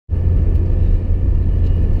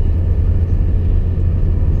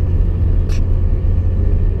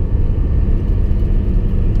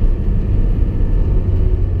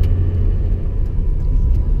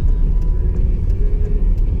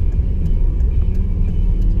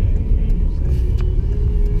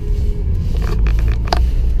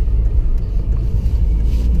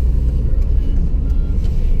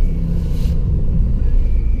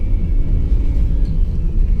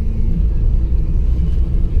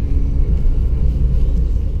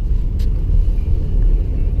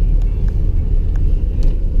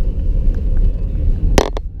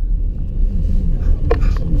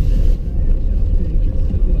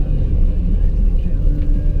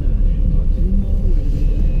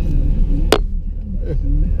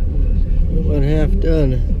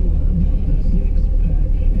sun.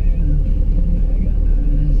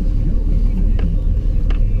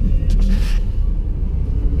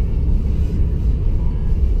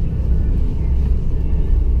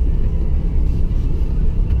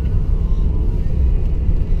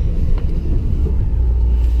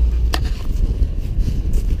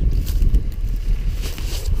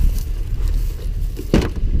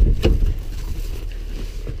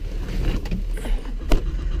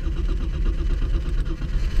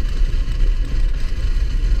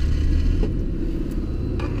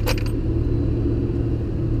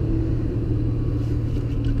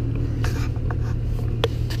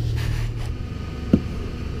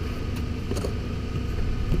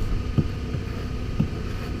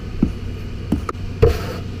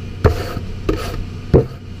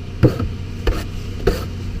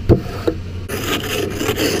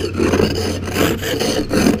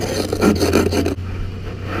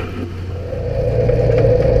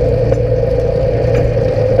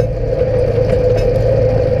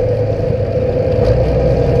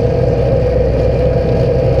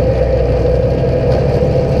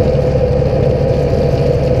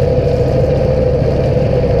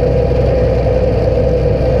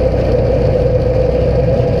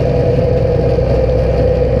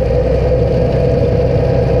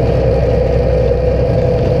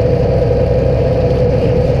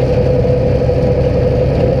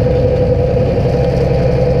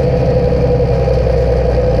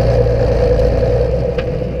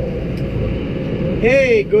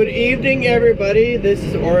 Hey, good evening everybody. This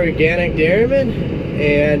is Organic Dairyman,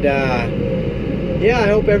 and yeah, I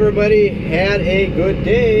hope everybody had a good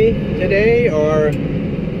day today, or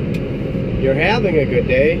you're having a good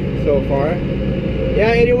day so far.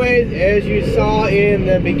 Yeah, anyways, as you saw in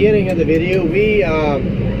the beginning of the video, we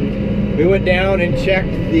went down and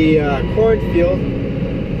checked the cornfield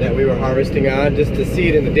that we were harvesting on, just to see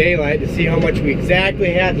it in the daylight, to see how much we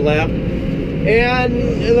exactly had left. And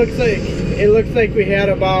it looks like we had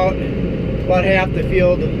about half the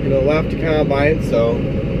field, left to combine. So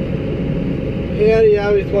yeah,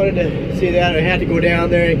 I just wanted to see that. I had to go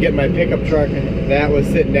down there and get my pickup truck that was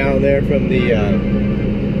sitting down there from the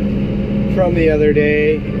other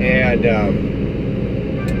day, and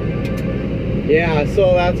yeah,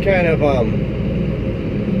 so that's kind of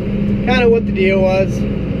what the deal was.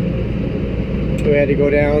 We had to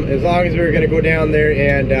go down. As long as we were going to go down there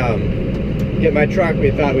and get my truck,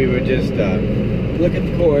 we thought we would just look at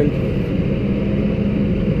the corn.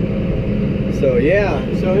 So yeah,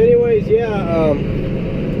 so anyways, yeah,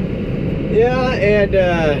 and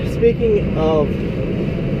speaking of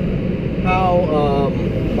how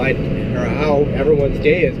how everyone's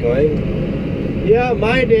day is going, yeah,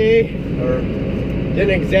 my day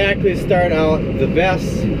didn't exactly start out the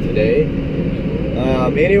best today.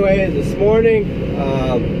 Anyways, this morning,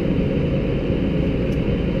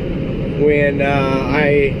 when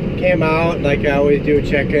I came out, like I always do,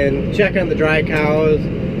 check on the dry cows,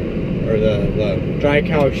 or the dry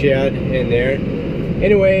cow shed in there.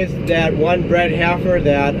 Anyways, that one bred heifer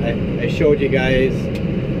that I showed you guys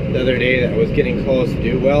the other day that was getting close to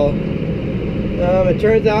do well, it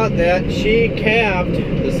turns out that she calved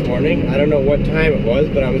this morning. I don't know what time it was,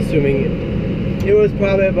 but I'm assuming it was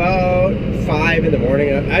probably about 5 in the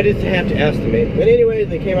morning. I just have to estimate. But anyways,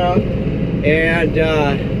 they came out, and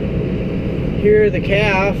here the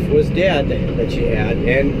calf was dead that she had,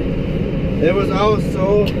 and it was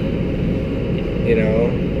also,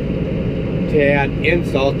 to add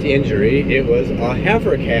insult to injury, it was a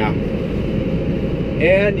heifer calf.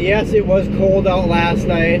 And yes, it was cold out last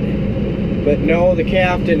night, but no, the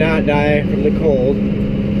calf did not die from the cold.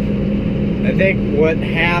 I think what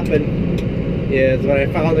happened is, when I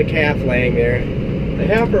found the calf laying there, the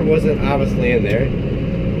heifer wasn't obviously in there.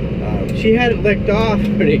 She had it licked off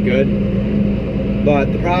pretty good,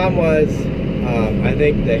 but the problem was, I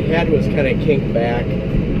think the head was kind of kinked back,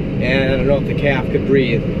 and I don't know if the calf could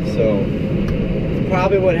breathe. So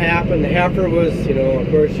probably what happened, the heifer was, of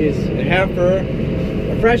course, she's a heifer,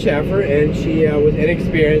 a fresh heifer, and she was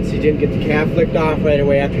inexperienced. She didn't get the calf licked off right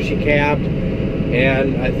away after she calved,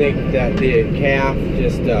 and I think that the calf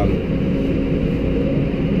just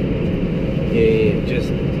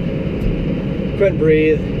couldn't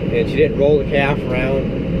breathe, and she didn't roll the calf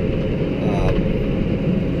around.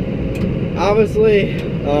 Obviously,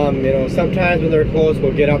 sometimes when they're close,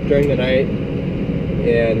 we'll get up during the night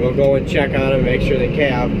and we'll go and check on them and make sure they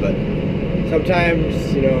calve. But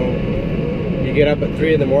sometimes, you get up at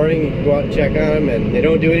 3 in the morning, you can go out and check on them, and they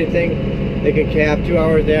don't do anything. They can calve 2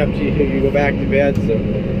 hours after you go back to bed. So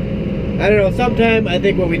I don't know. Sometime I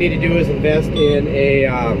think what we need to do is invest in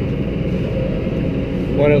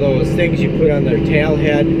one of those things you put on their tail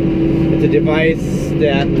head. It's a device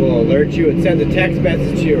that will alert you. It sends a text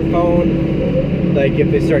message to your phone, like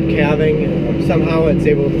if they start calving. Somehow it's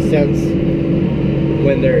able to sense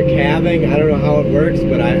when they're calving. I don't know how it works,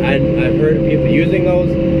 but I've heard of people using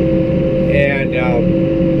those, and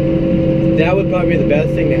that would probably be the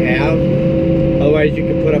best thing to have. Otherwise, you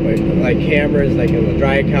can put up like cameras, like in the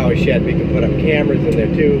dry cow shed. We can put up cameras in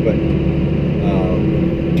there too, but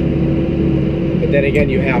then again,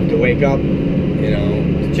 you have to wake up, you know,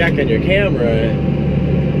 to check on your camera.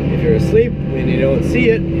 If you're asleep and you don't see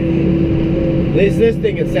it, at least this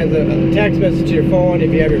thing, it sends a text message to your phone.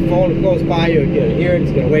 If you have your phone close by, you'll hear it.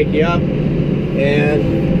 It's going to wake you up, and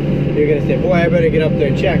you're going to say, boy, I better get up there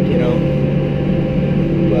and check, you know.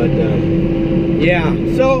 But yeah,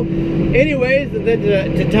 so anyways, and then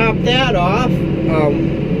to top that off,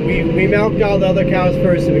 we milked all the other cows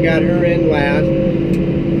first, so we got her in last.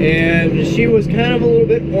 And she was kind of a little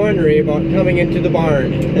bit ornery about coming into the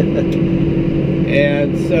barn.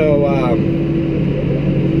 And so,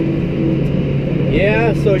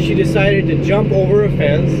 yeah, so she decided to jump over a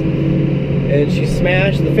fence, and she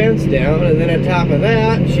smashed the fence down, and then on top of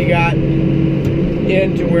that, she got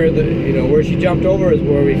into where where she jumped over is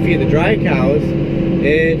where we feed the dry cows,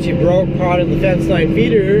 and she broke part of the fence line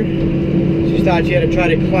feeder. She thought she had to try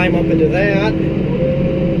to climb up into that.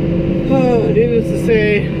 Needless to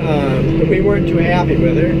say, we weren't too happy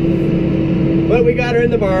with her, but we got her in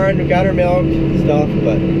the barn, we got her milk and stuff.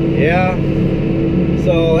 But yeah,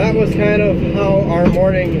 so that was kind of how our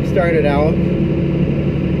morning started out.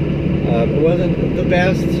 It wasn't the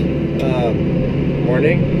best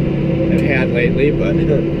morning I've had lately, but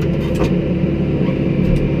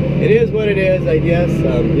it is what it is, I guess.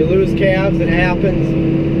 You lose calves, it happens.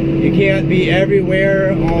 You can't be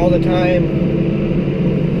everywhere all the time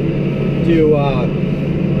to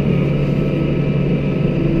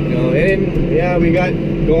and yeah, we got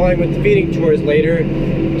going with the feeding chores later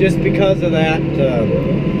just because of that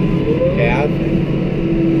calf.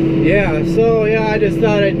 Yeah, so yeah, I just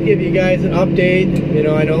thought I'd give you guys an update. You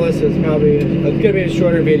know, I know this is probably, it's gonna be a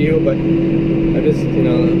shorter video, but I'm just, you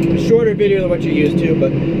know, a shorter video than what you're used to,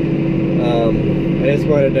 but I just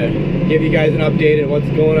wanted to give you guys an update on what's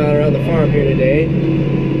going on around the farm here today,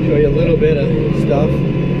 show you a little bit of stuff.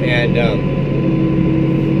 And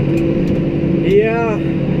yeah,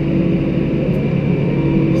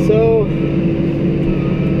 so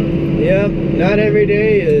yeah, not every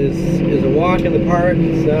day is a walk in the park.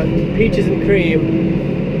 It's not peaches and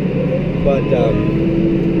cream, but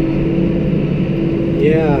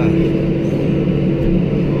yeah,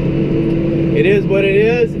 it is what it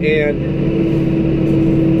is. And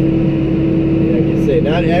like I say,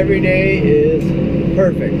 not every day is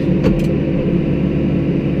perfect.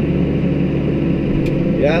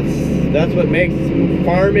 That's what makes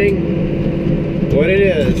farming what it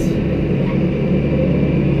is.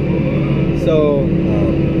 So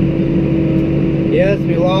yes,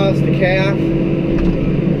 we lost the calf.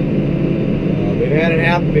 We've had it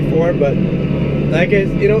happen before, but like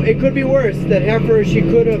it could be worse. That heifer, she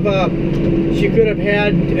could have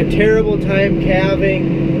had a terrible time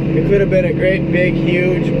calving. It could have been a great big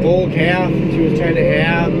huge bull calf she was trying to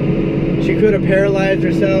have. She could have paralyzed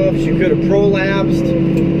herself. She could have prolapsed,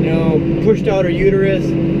 you know, pushed out her uterus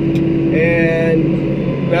and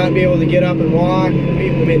not be able to get up and walk.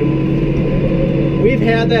 We've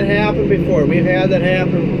had that happen before. We've had that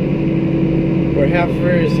happen where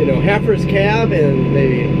heifers, heifers calve and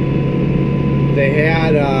they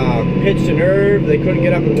had pinched a nerve. They couldn't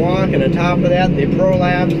get up and walk, and on top of that, they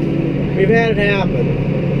prolapsed. We've had it happen.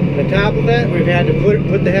 On top of that, we've had to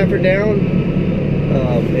put the heifer down.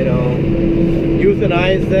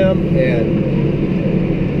 Euthanize them, and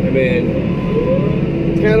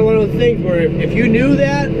it's kind of one of those things where if you knew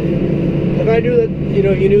that, if I knew that,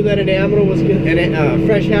 you knew that an animal was a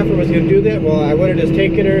fresh heifer was going to do that, well, I would have just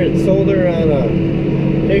taken her and sold her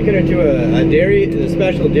taken her to a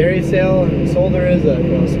special dairy sale and sold her as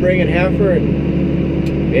a spring and heifer,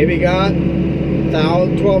 and maybe got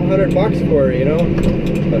 $1,200 for her,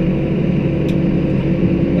 But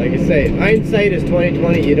like I say, hindsight is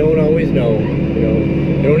 20/20. You don't always know.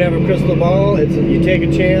 You don't have a crystal ball. You take a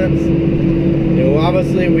chance.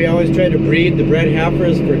 Obviously we always try to breed the bred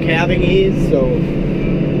heifers for calving ease, so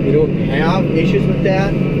you don't have issues with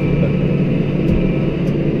that.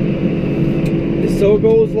 But so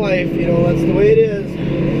goes life. That's the way it is.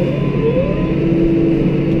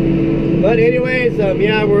 But anyways,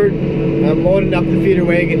 yeah, I'm loading up the feeder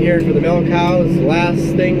wagon here for the milk cows. The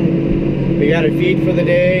last thing we got to feed for the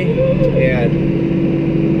day, and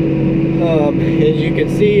as you can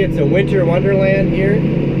see, it's a winter wonderland here.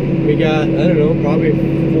 We got, I don't know, probably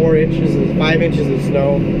 5 inches of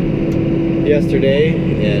snow yesterday,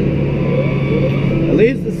 and at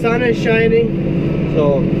least the sun is shining,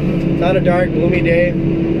 so it's not a dark, gloomy day,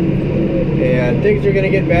 and things are going to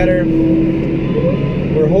get better.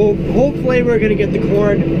 Hopefully we're going to get the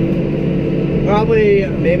corn, probably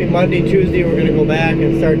maybe Monday, Tuesday, we're going to go back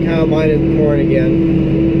and start combining the corn again.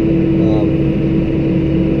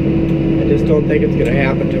 I just don't think it's going to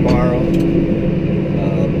happen tomorrow.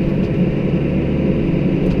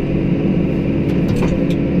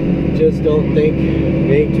 Just don't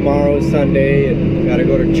think tomorrow is Sunday and gotta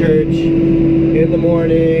go to church in the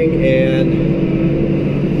morning, and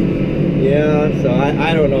yeah, so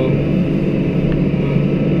I don't know.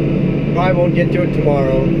 Probably won't get to it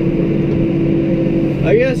tomorrow.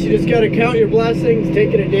 I guess you just gotta count your blessings,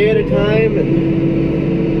 take it a day at a time,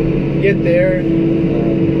 and get there.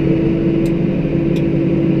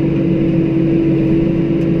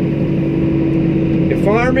 If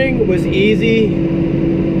farming was easy,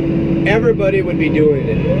 everybody would be doing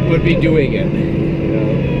it. You know,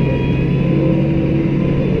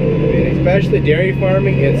 I mean, especially dairy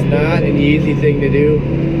farming, it's not an easy thing to do.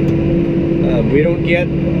 We don't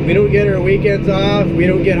get our weekends off. We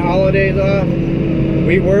don't get holidays off.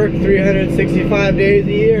 We work 365 days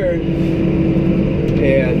a year,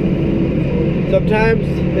 and sometimes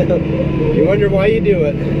you wonder why you do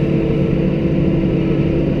it.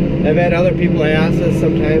 I've had other people ask us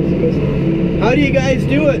sometimes, how do you guys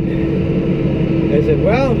do it? I said,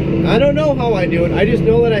 well, I don't know how I do it. I just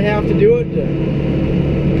know that I have to do it to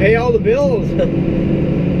pay all the bills,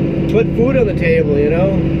 put food on the table, you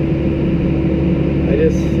know. I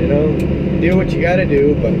just, you know, do what you gotta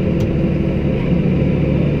do. But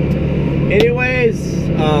anyways,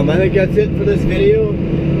 I think that's it for this video.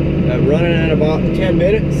 I'm running at about 10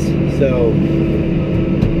 minutes, so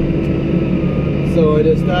I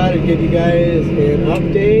just thought I'd give you guys an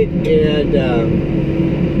update, and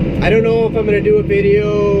I don't know if I'm going to do a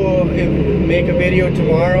video, make a video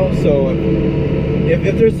tomorrow, so if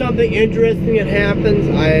there's something interesting that happens,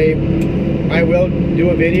 I will do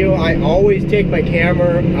a video. I always take my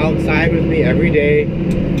camera outside with me every day,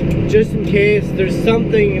 just in case there's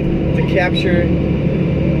something to capture,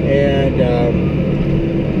 and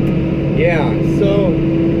yeah, so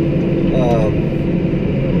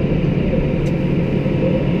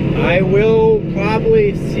I will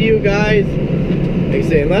probably see you guys, like I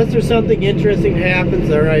say, unless there's something interesting happens,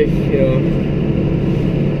 or I, you know,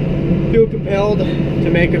 feel compelled to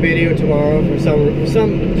make a video tomorrow for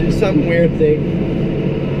some weird thing,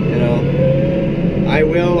 you know, I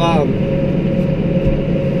will,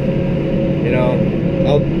 you know,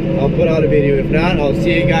 I'll put out a video. If not, I'll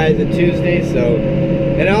see you guys on Tuesday. So,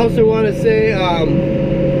 and I also want to say,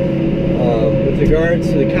 with regards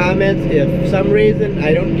to the comments, if for some reason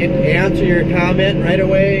I don't get to answer your comment right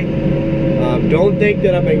away, don't think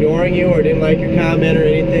that I'm ignoring you or didn't like your comment or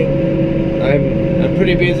anything. I'm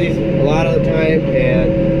pretty busy a lot of the time,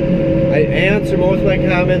 and I answer most of my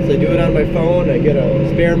comments. I do it on my phone. I get a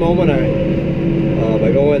spare moment,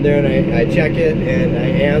 I go in there and I check it and I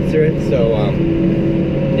answer it. So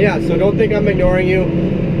yeah, so don't think I'm ignoring you.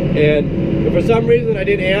 And if for some reason I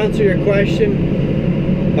didn't answer your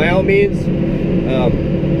question, by all means,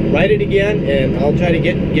 write it again and I'll try to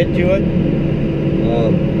get to it.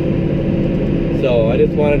 So I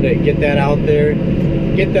just wanted to get that out there,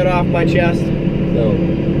 get that off my chest. So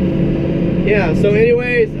yeah, so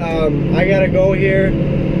anyways, I gotta go here.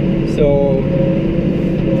 So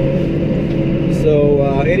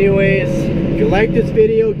anyways, if you like this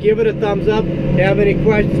video, give it a thumbs up. If you have any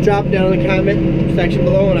questions, drop down in the comment section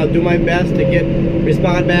below, and I'll do my best to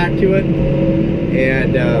respond back to it.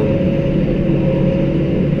 And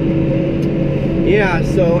yeah,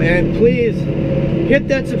 so, and please hit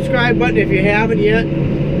that subscribe button if you haven't yet.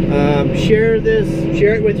 Share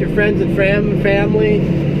it with your friends and family,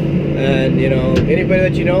 and you know, anybody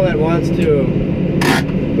that you know that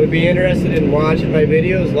would be interested in watching my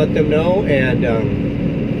videos, let them know. And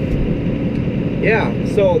yeah,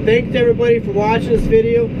 so thanks everybody for watching this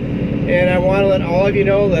video, and I want to let all of you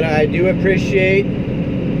know that I do appreciate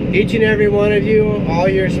each and every one of you, all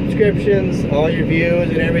your subscriptions, all your views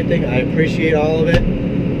and everything. I appreciate all of it.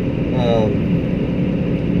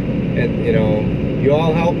 And you know, you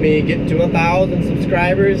all helped me get to 1,000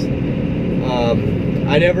 subscribers.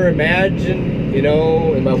 I never imagined, you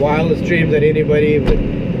know, in my wildest dreams that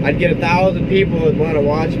I'd get 1,000 people that want to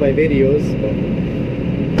watch my videos. But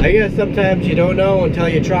I guess sometimes you don't know until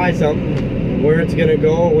you try something, where it's gonna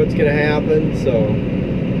go, what's gonna happen. So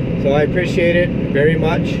I appreciate it very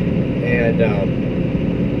much. And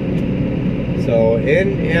so,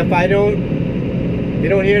 and if I don't If you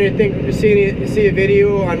don't hear anything, see a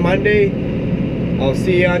video on Monday, I'll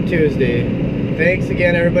see you on Tuesday. Thanks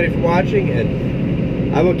again, everybody, for watching,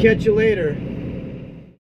 and I will catch you later.